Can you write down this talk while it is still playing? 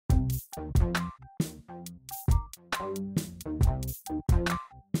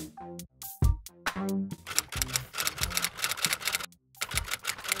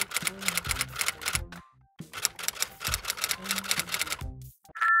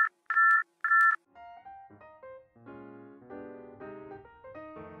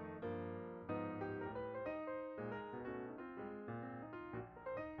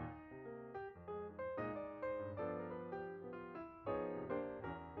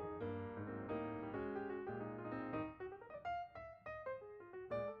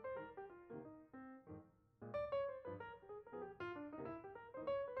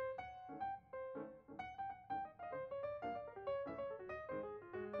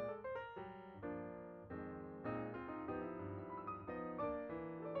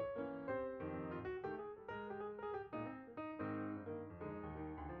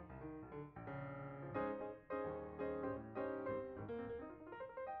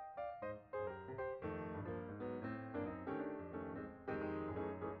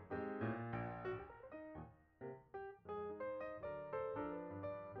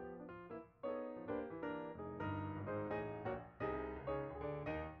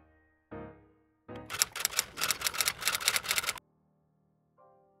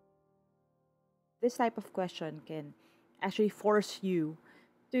This type of question can actually force you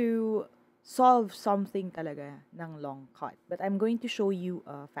to solve something talaga ng long cut. But I'm going to show you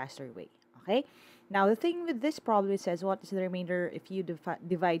a faster way. Okay? Now, the thing with this problem, it says, what is the remainder if you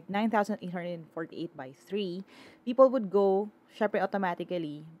divide 9,848 by 3? People would go, syempre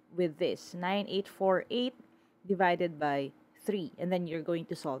automatically, with this. 9,848 divided by 3. And then you're going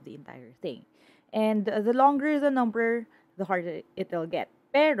to solve the entire thing. And the longer the number, the harder it'll get.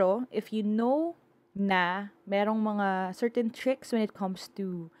 Pero, if you know na merong mga certain tricks when it comes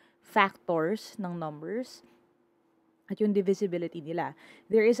to factors ng numbers at yung divisibility nila,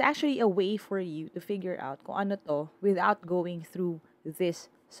 there is actually a way for you to figure out kung ano to without going through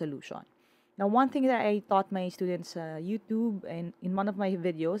this solution. Now, one thing that I taught my students sa YouTube and in one of my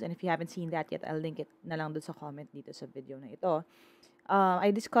videos, and if you haven't seen that yet, I'll link it na lang doon sa comment dito sa video na ito.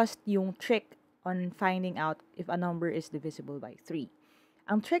 I discussed yung trick on finding out if a number is divisible by 3.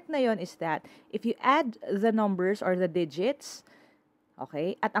 Ang trick na yon is that if you add the numbers or the digits,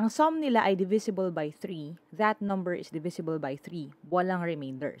 okay, at ang sum nila ay divisible by 3, that number is divisible by 3. Walang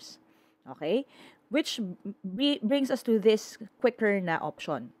remainders. Okay? Which brings us to this quicker na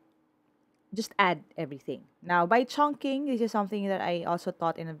option. Just add everything. Now, by chunking, this is something that I also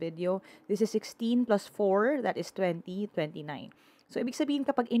taught in a video. This is 16 plus 4, that is 20, 29. So, ibig sabihin,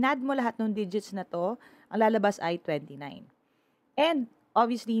 kapag in-add mo lahat ng digits na to, ang lalabas ay 29. And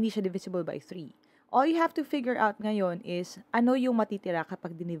obviously, hindi siya divisible by 3. All you have to figure out ngayon is ano yung matitira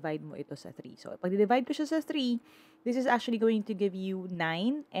kapag dinivide mo ito sa 3. So, pag dinivide ko siya sa 3, this is actually going to give you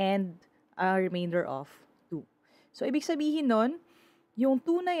 9 and a remainder of 2. So, ibig sabihin nun, yung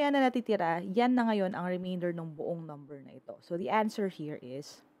 2 na yan na natitira, yan na ngayon ang remainder ng buong number na ito. So, the answer here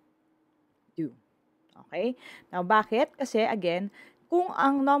is 2. Okay? Now, bakit? Kasi, again, kung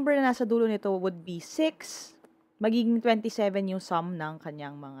ang number na nasa dulo nito would be 6, magiging 27 yung sum ng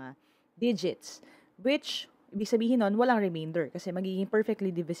kanyang mga digits. Which, ibig sabihin nun, walang remainder. Kasi magiging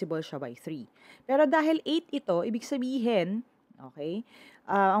perfectly divisible siya by 3. Pero dahil 8 ito, ibig sabihin, okay,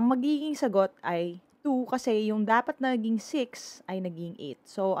 ang magiging sagot ay 2 kasi yung dapat naging 6 ay naging 8.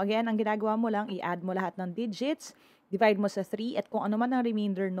 So, again, ang ginagawa mo lang, i-add mo lahat ng digits, divide mo sa 3, at kung ano man ang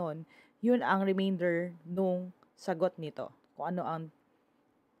remainder nun, yun ang remainder nung sagot nito. Kung ano ang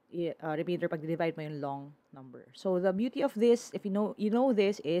remainder pag divide mo yung long number. So, the beauty of this, if you know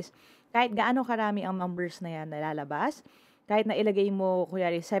this, is kahit gaano karami ang numbers na yan nalalabas, kahit na ilagay mo,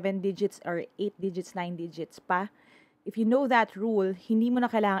 kunyari, 7 digits or 8 digits, 9 digits pa, if you know that rule, hindi mo na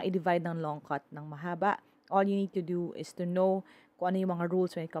kailangan i-divide ng long cut ng mahaba. All you need to do is to know kung ano yung mga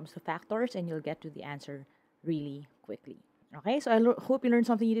rules when it comes to factors, and you'll get to the answer really quickly. Okay, so I hope you learned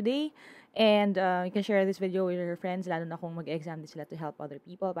something today, and you can share this video with your friends, lalo na kung mag-exam din sila, to help other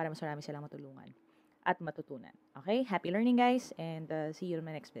people para mas marami silang matulungan at matutunan. Okay, happy learning guys, and see you in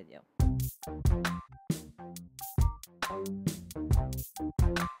my next video.